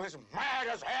 I'm as mad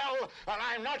as hell, and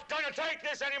I'm not going to take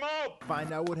this anymore.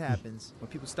 Find out what happens when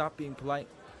people stop being polite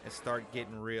and start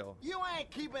getting real. You ain't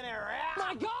keeping it around.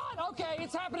 My God! Okay,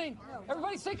 it's happening.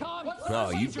 Everybody stay calm. Oh,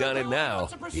 you've done it now.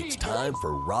 It's time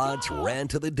for Rod's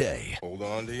rant of the day. Hold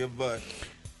on to your butt.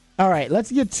 All right,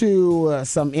 let's get to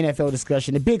some NFL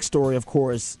discussion. The big story, of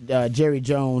course, Jerry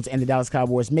Jones and the Dallas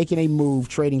Cowboys making a move,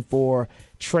 trading for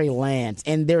Trey Lance.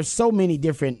 And there's so many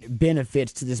different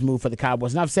benefits to this move for the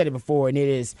Cowboys. And I've said it before, and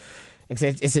it's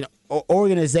an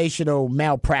organizational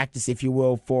malpractice, if you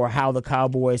will, for how the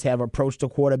Cowboys have approached the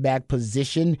quarterback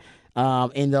position.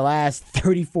 In the last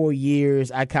 34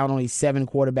 years, I count only 7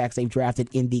 quarterbacks they've drafted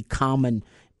in the common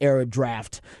era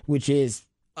draft, which is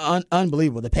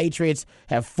unbelievable. The Patriots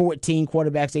have 14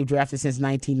 quarterbacks they've drafted since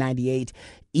 1998.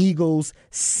 Eagles,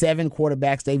 7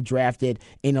 quarterbacks they've drafted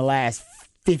in the last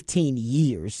 15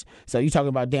 years. So you're talking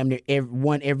about damn near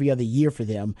one every other year for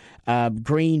them.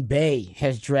 Green Bay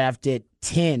has drafted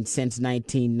 10 since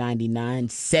 1999,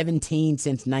 17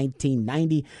 since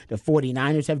 1990. The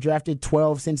 49ers have drafted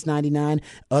 12 since 99.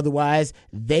 Otherwise,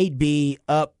 they'd be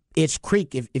up Itch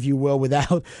Creek, if you will,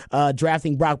 without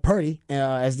drafting Brock Purdy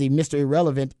as the Mr.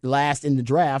 Irrelevant last in the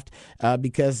draft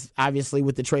because obviously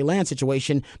with the Trey Lance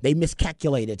situation, they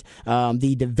miscalculated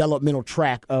the developmental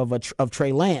track of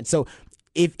Trey Lance. So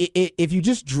if you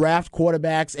just draft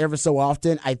quarterbacks ever so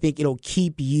often, I think it'll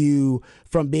keep you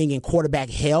from being in quarterback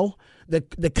hell.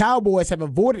 The Cowboys have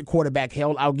avoided quarterback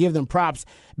hell. I'll give them props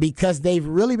because they've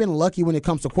really been lucky when it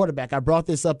comes to quarterback. I brought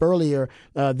this up earlier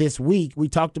this week. We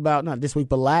talked about, not this week,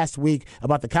 but last week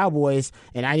about the Cowboys,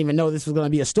 and I didn't even know this was going to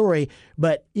be a story.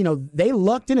 But, they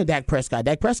lucked into Dak Prescott.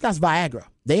 Dak Prescott's Viagra.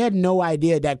 They had no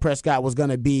idea Dak Prescott was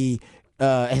going to be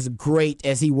as great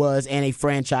as he was and a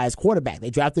franchise quarterback.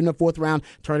 They drafted him in the 4th round,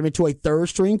 turned him into a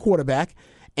 3rd-string quarterback.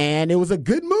 And it was a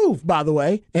good move, by the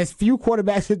way, as few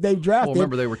quarterbacks that they've drafted. Well,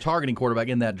 remember, they were targeting quarterback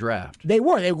in that draft. They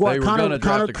were.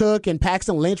 Connor Cook and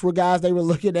Paxton Lynch were guys they were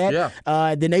looking at.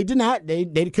 Yeah. Then they did not. They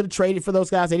could have traded for those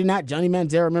guys. They did not. Johnny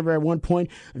Manziel, remember, at one point,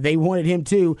 they wanted him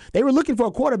too. They were looking for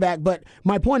a quarterback, but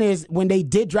my point is, when they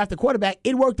did draft a quarterback,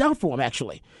 it worked out for him,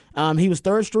 actually. He was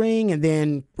 3rd string, and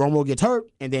then Romo gets hurt,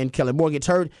 and then Kellen Moore gets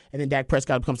hurt, and then Dak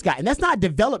Prescott becomes guy. And that's not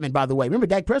development, by the way. Remember,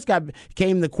 Dak Prescott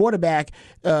became the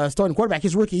starting quarterback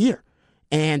his rookie year.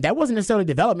 And that wasn't necessarily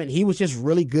development. He was just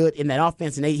really good in that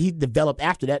offense, and he developed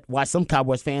after that. Why some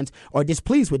Cowboys fans are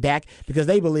displeased with Dak because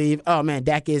they believe, oh, man,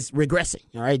 Dak is regressing.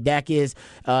 All right, Dak is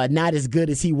not as good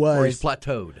as he was. Or he's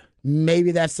plateaued.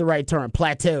 Maybe that's the right term,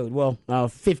 plateaued. Well,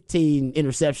 15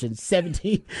 interceptions,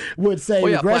 17 would say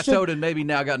regression. Plateaued and maybe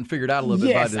now gotten figured out a little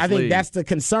bit by this I think league. That's the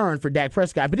concern for Dak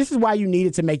Prescott. But this is why you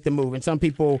needed to make the move. And some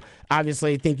people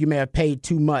obviously think you may have paid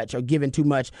too much or given too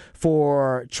much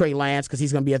for Trey Lance because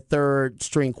he's going to be a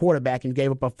 3rd-string quarterback and you gave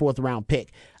up a 4th-round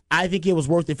pick. I think it was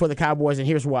worth it for the Cowboys, and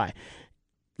here's why.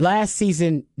 last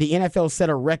season, the NFL set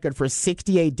a record for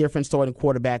 68 different starting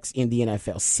quarterbacks in the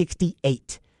NFL.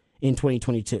 68 in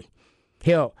 2022.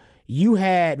 Hell, you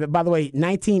had, by the way,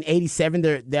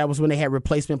 1987, that was when they had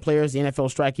replacement players, the NFL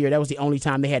strike year. That was the only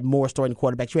time they had more starting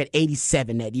quarterbacks. You had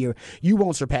 87 that year. You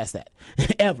won't surpass that,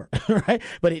 ever, right?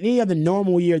 But in any other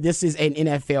normal year, this is an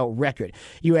NFL record.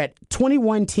 You had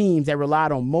 21 teams that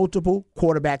relied on multiple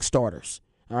quarterback starters.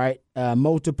 All right,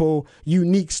 multiple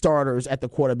unique starters at the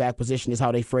quarterback position is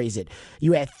how they phrase it.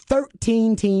 You had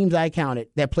 13 teams, I counted,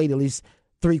 that played at least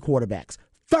 3 quarterbacks.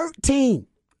 13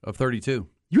 of 32.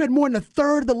 You had more than a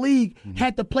third of the league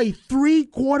had to play 3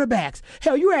 quarterbacks.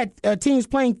 Hell, you had teams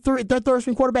playing their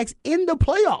third-string quarterbacks in the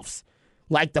playoffs,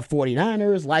 like the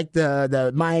 49ers, like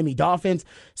the Miami Dolphins.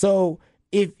 So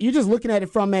if you're just looking at it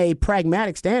from a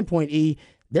pragmatic standpoint,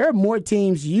 there are more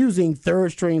teams using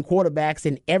third-string quarterbacks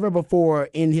than ever before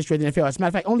in the history of the NFL. As a matter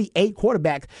of fact, only 8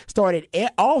 quarterbacks started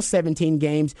all 17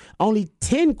 games. Only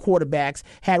 10 quarterbacks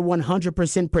had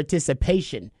 100%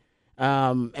 participation,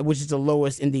 which is the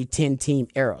lowest in the 10-team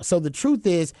era. So the truth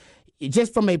is,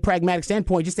 just from a pragmatic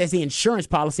standpoint, just as the insurance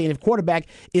policy, and if quarterback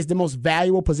is the most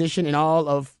valuable position in all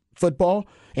of football,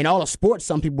 in all of sports,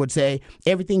 some people would say,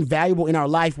 everything valuable in our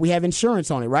life, we have insurance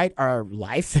on it, right? Our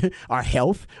life, our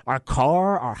health, our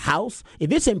car, our house.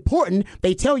 If it's important,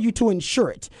 they tell you to insure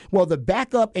it. Well, the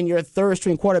backup and your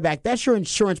third-string quarterback, that's your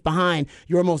insurance behind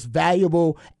your most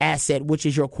valuable asset, which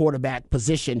is your quarterback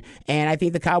position. And I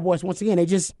think the Cowboys, once again, they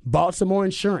just bought some more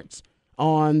insurance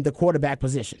on the quarterback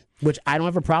position, which I don't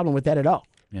have a problem with that at all.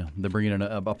 Yeah, they're bringing in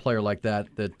a player like that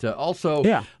also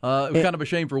it was kind of a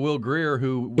shame for Will Grier,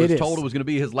 who was told it was going to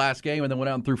be his last game and then went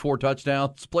out and threw 4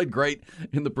 touchdowns. Played great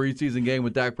in the preseason game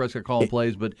with Dak Prescott calling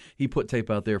plays, but he put tape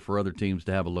out there for other teams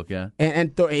to have a look at.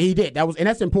 And he did. And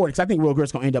that's important because I think Will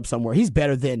Grier's going to end up somewhere. He's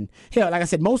better than, like I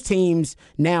said, most teams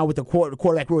now with the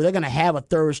quarterback rule, they're going to have a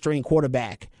third-string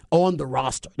quarterback on the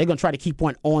roster. They're going to try to keep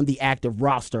one on the active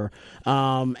roster.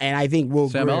 And I think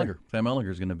Sam Ehlinger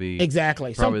is going to be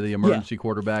exactly probably the emergency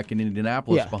quarterback in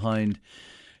Indianapolis behind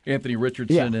Anthony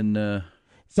Richardson and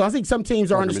so I think some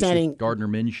teams are understanding Gardner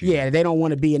Minshew. Yeah, they don't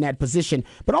want to be in that position.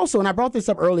 But also, and I brought this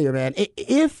up earlier, man,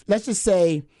 if let's just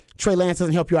say Trey Lance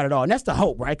doesn't help you out at all, and that's the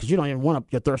hope, right? Because you don't even want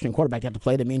your third-string quarterback to have to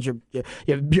play. That means your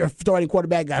starting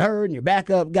quarterback got hurt and your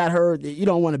backup got hurt. You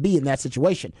don't want to be in that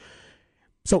situation.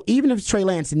 So even if Trey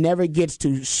Lance never gets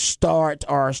to start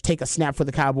or take a snap for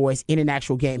the Cowboys in an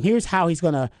actual game, here's how he's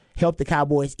going to help the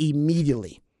Cowboys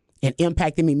immediately and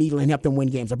impact them immediately and help them win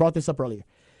games. I brought this up earlier.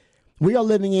 We are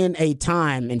living in a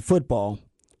time in football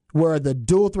where the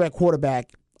dual-threat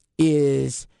quarterback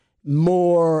is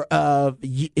more of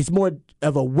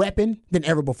a weapon than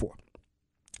ever before.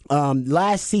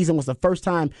 Last season was the first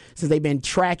time since they've been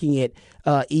tracking it,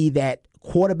 that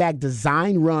quarterback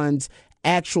design runs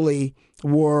actually they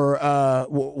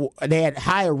had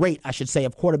higher rate, I should say,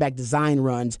 of quarterback design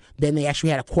runs than they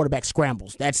actually had of quarterback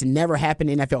scrambles. That's never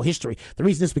happened in NFL history. The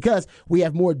reason is because we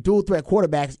have more dual-threat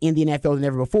quarterbacks in the NFL than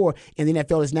ever before, and the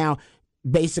NFL has now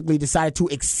basically decided to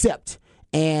accept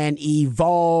and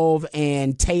evolve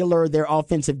and tailor their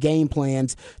offensive game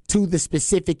plans to the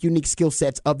specific unique skill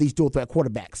sets of these dual-threat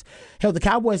quarterbacks. Hell, the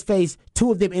Cowboys face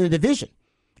 2 of them in the division,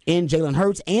 in Jalen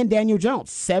Hurts and Daniel Jones,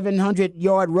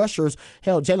 700-yard rushers.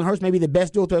 Hell, Jalen Hurts may be the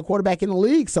best dual-threat quarterback in the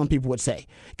league, some people would say.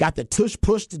 Got the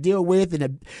tush-push to deal with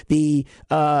and the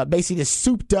basically the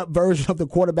souped-up version of the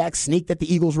quarterback sneak that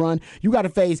the Eagles run. You got to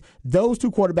face those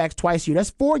 2 quarterbacks twice a year. That's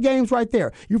 4 games right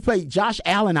there. You play Josh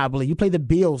Allen, I believe. You play the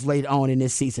Bills later on in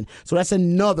this season. So that's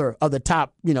another of the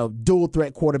top,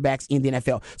 dual-threat quarterbacks in the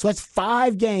NFL. So that's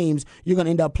 5 games you're going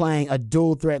to end up playing a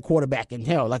dual-threat quarterback. And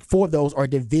hell, like 4 of those are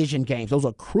division games. Those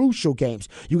are crucial games.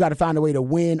 You got to find a way to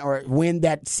win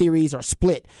that series or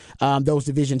split those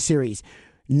division series.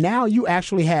 Now you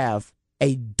actually have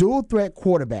a dual threat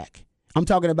quarterback. I'm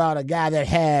talking about a guy that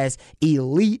has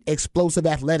elite explosive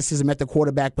athleticism at the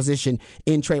quarterback position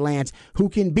in Trey Lance, who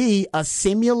can be a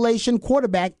simulation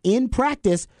quarterback in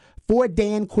practice for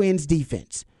Dan Quinn's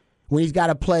defense when he's got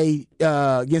to play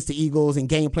against the Eagles and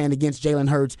game plan against Jalen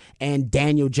Hurts and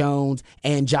Daniel Jones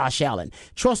and Josh Allen.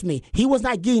 Trust me, he was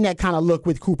not getting that kind of look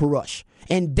with Cooper Rush.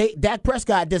 And Dak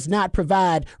Prescott does not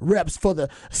provide reps for the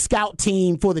scout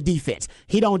team for the defense.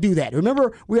 He don't do that.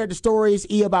 Remember, we heard the stories,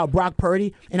 about Brock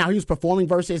Purdy and how he was performing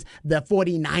versus the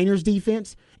 49ers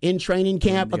defense in training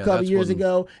camp a couple years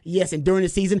ago. Yes, and during the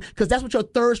season, because that's what your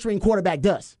third-string quarterback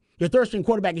does. Your third-string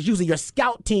quarterback is usually your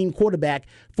scout team quarterback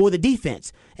for the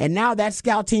defense. And now that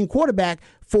scout team quarterback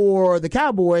for the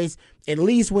Cowboys, at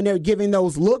least when they're giving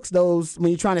those looks,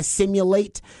 when you're trying to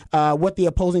simulate what the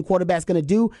opposing quarterback's going to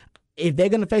do, if they're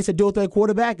going to face a dual threat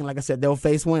quarterback, and like I said, they'll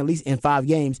face one at least in 5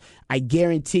 games, I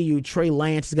guarantee you Trey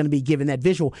Lance is going to be given that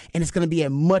visual, and it's going to be a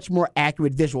much more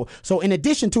accurate visual. So in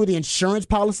addition to the insurance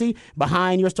policy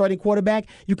behind your starting quarterback,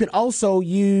 you can also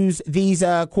use these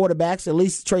quarterbacks, at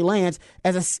least Trey Lance,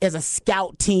 as a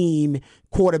scout team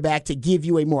quarterback to give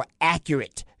you a more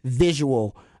accurate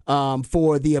visual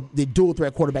for the dual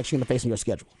threat quarterbacks you're going to face on your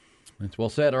schedule. That's well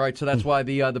said. All right, so that's why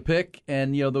the pick,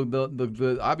 and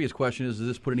the obvious question is, does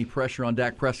this put any pressure on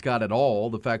Dak Prescott at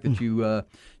all? The fact that you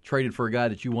traded for a guy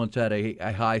that you once had a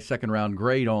high second-round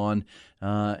grade on,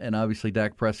 and obviously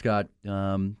Dak Prescott, he's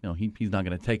not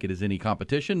going to take it as any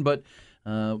competition. But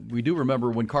we do remember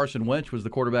when Carson Wentz was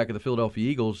the quarterback of the Philadelphia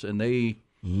Eagles, and they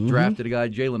drafted a guy,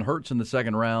 Jalen Hurts, in the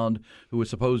second round, who was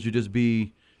supposed to just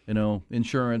be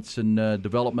insurance and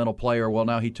developmental player. Well,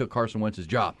 now he took Carson Wentz's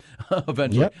job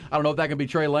eventually. Yep. I don't know if that can be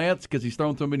Trey Lance because he's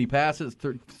thrown so many passes,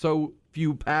 so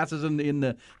few passes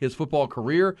in his football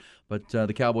career. But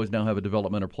the Cowboys now have a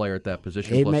developmental player at that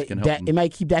position. It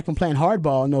might keep Dak from playing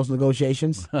hardball in those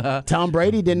negotiations. Tom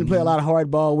Brady didn't play a lot of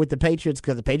hardball with the Patriots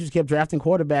because the Patriots kept drafting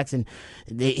quarterbacks, and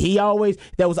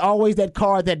there was always that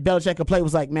card that Belichick could play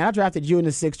was like, man, I drafted you in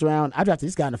the 6th round. I drafted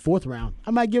this guy in the 4th round.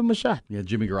 I might give him a shot. Yeah,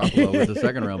 Jimmy Garoppolo was the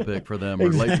second-round pick for them, or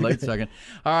late second.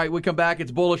 All right, we come back.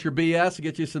 It's Bullish or BS to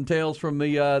get you some tales from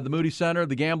the Moody Center.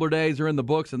 The Gambler Days are in the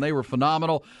books, and they were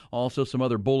phenomenal. Also, some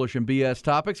other Bullish and BS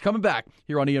topics coming back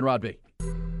here on Ian Rod B.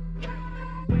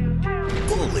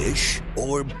 Bullish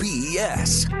or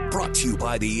BS, brought to you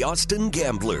by the Austin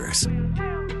Gamblers.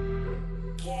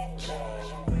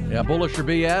 Yeah, Bullish or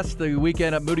BS, the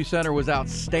weekend at Moody Center was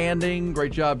outstanding.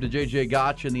 Great job to J.J.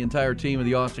 Gotch and the entire team of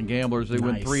the Austin Gamblers. They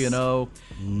went 3-0.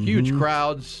 Huge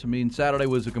crowds. I mean, Saturday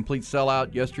was a complete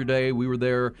sellout. Yesterday we were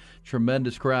there.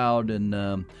 Tremendous crowd and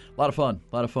a lot of fun.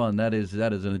 That is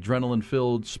an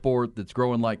adrenaline-filled sport that's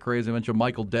growing like crazy. I mentioned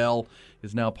Michael Dell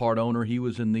is now part owner. He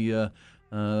was in the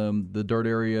dirt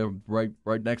area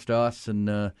right next to us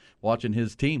and watching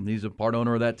his team. He's a part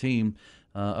owner of that team.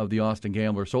 Of the Austin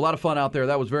Gamblers. So a lot of fun out there.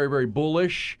 That was very, very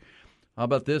bullish. How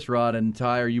about this, Rod and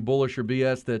Ty? Are you bullish or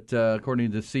BS that,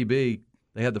 according to CB,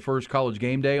 they had the first college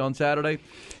game day on Saturday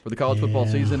for the college football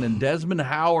season, and Desmond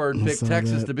Howard picked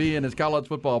Texas to be in his college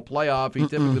football playoff. He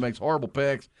typically makes horrible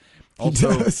picks.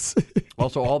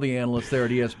 Also, all the analysts there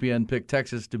at ESPN picked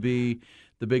Texas to be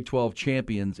the Big 12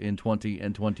 champions in 20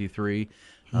 and 23.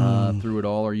 Through it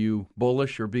all, are you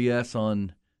bullish or BS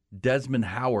on Desmond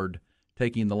Howard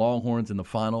taking the Longhorns in the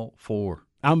Final Four?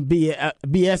 I'm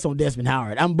BS on Desmond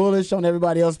Howard. I'm bullish on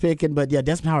everybody else picking, but yeah,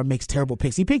 Desmond Howard makes terrible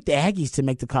picks. He picked the Aggies to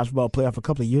make the college football playoff a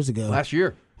couple of years ago. Last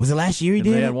year. Was it last year he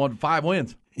did? They had won 5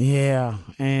 wins. Yeah,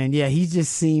 and yeah, he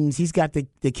just seems he's got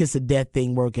the kiss of death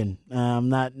thing working.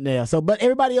 But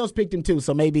everybody else picked him too,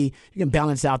 so maybe you can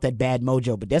balance out that bad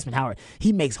mojo. But Desmond Howard,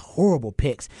 he makes horrible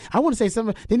picks. I want to say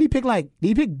something. Did he pick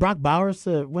Brock Bowers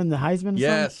to win the Heisman?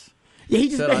 Yes. Something? Yeah, he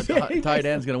just said a tight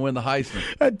end's going to win the Heisman.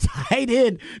 A tight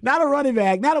end, not a running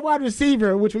back, not a wide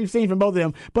receiver, which we've seen from both of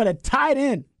them, but a tight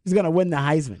end is going to win the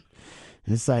Heisman.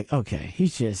 And it's like, okay,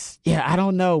 he's just, I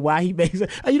don't know why he makes it.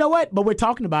 You know what? But we're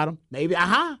talking about him. Maybe,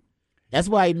 That's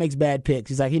why he makes bad picks.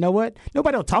 He's like, you know what?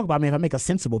 Nobody will talk about me if I make a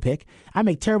sensible pick. I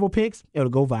make terrible picks, it'll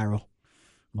go viral.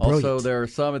 Brilliant. Also, there are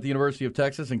some at the University of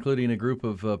Texas, including a group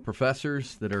of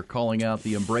professors that are calling out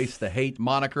the Embrace the Hate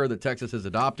moniker that Texas has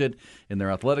adopted in their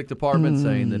athletic department,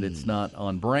 saying that it's not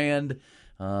on brand.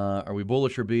 Are we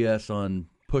bullish or BS on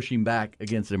pushing back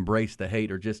against Embrace the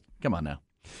Hate, or just, come on now?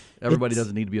 Everybody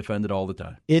doesn't need to be offended all the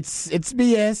time. It's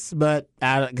BS, but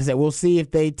like I said, we'll see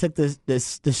if they took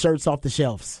the shirts off the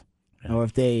shelves or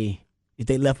if they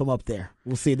left them up there.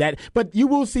 We'll see that. But you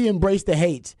will see Embrace the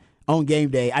Hate on game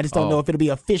day. I just don't know if it'll be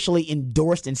officially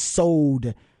endorsed and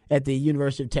sold at the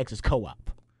University of Texas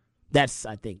Co-op. That's,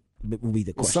 I think, will be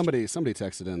the question. Well, somebody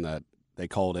texted in that they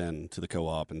called in to the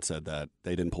Co-op and said that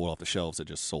they didn't pull it off the shelves. It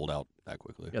just sold out that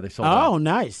quickly. Yeah, they sold out. Oh,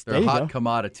 nice. They're a hot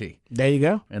commodity. There you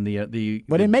go. And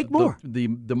but they make more. The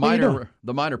minor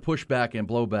pushback and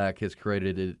blowback has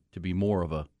created it to be more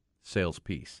of a sales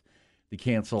piece. The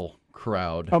cancel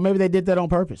crowd. Oh, maybe they did that on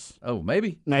purpose. Oh,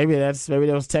 maybe. Maybe that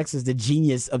was Texas, the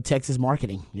genius of Texas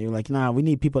marketing. You're like, nah, we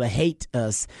need people to hate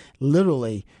us,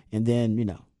 literally, and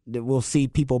then, we'll see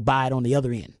people buy it on the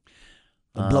other end.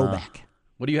 The blowback.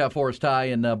 What do you have for us, Ty,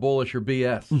 in bullish or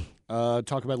BS?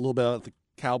 Talk about a little bit about the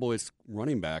Cowboys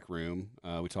running back room.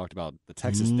 We talked about the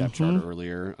Texas depth chart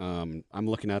earlier. I'm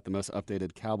looking at the most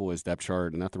updated Cowboys depth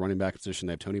chart, and at the running back position,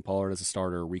 they have Tony Pollard as a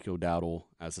starter, Rico Dowdle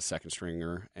as the second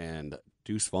stringer, and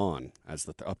Deuce Vaughn as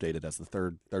updated as the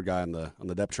third guy on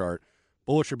the depth chart.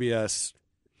 Bullish or BS,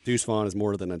 Deuce Vaughn is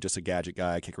more than just a gadget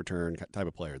guy, kick return type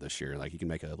of player this year. Like, he can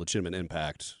make a legitimate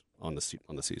impact on the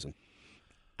season.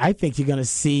 I think you're going to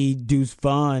see Deuce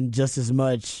Vaughn just as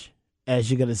much as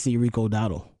you're going to see Rico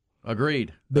Dowdle.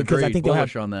 Agreed. Because I think they'll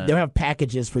they'll have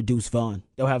packages for Deuce Vaughn.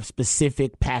 They'll have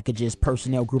specific packages,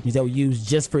 personnel groupings they'll use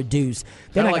just for Deuce.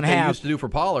 They're not like going to have. They used to do for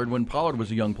Pollard when Pollard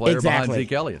was a young player behind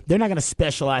Zeke Elliott. They're not going to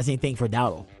specialize anything for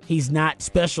Dowdle. He's not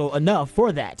special enough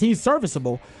for that. He's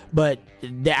serviceable, but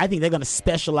I think they're going to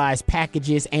specialize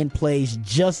packages and plays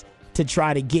just to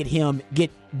try to get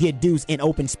Deuce in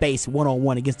open space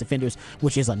one-on-one against defenders,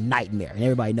 which is a nightmare, and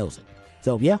everybody knows it.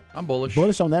 So, yeah. I'm bullish.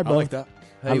 Bullish on that, bro. I like that.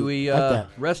 Hey, we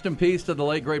rest in peace to the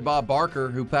late, great Bob Barker,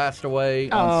 who passed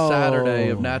away on Saturday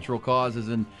of natural causes,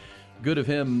 and good of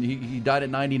him. He died at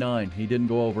 99. He didn't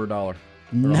go over $1.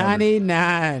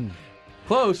 99.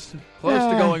 Close to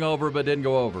going over, but didn't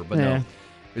go over. But no.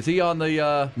 Is he on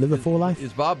the Live a Full Life?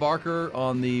 Is Bob Barker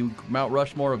on the Mount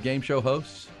Rushmore of game show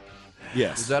hosts?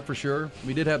 Yes. Is that for sure?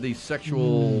 We did have these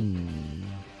sexual...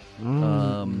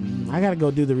 I got to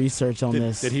go do the research on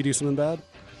this. Did he do something bad?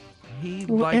 He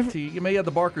had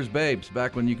the Barker's Babes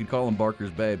back when you could call them Barker's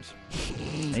Babes.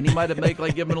 And he might have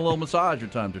given him a little massage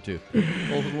at times or two.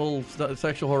 A little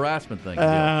sexual harassment thing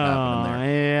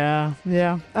happening there.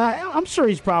 Yeah. I'm sure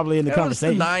he's probably in the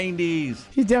conversation. It was the 90s.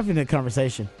 He's definitely in the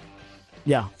conversation.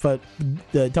 Yeah, but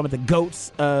talking about the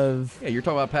GOATs of... Yeah, you're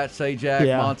talking about Pat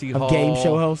Sajak, Monty Hall, game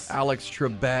show hosts. Alex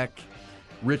Trebek,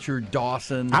 Richard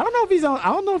Dawson. I don't know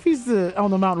if he's on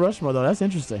the Mount Rushmore though. That's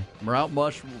interesting. Mount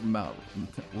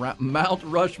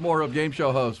Rushmore of game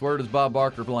show hosts. Where does Bob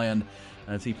Barker land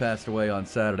as he passed away on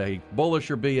Saturday?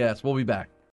 Bullish or BS? We'll be back.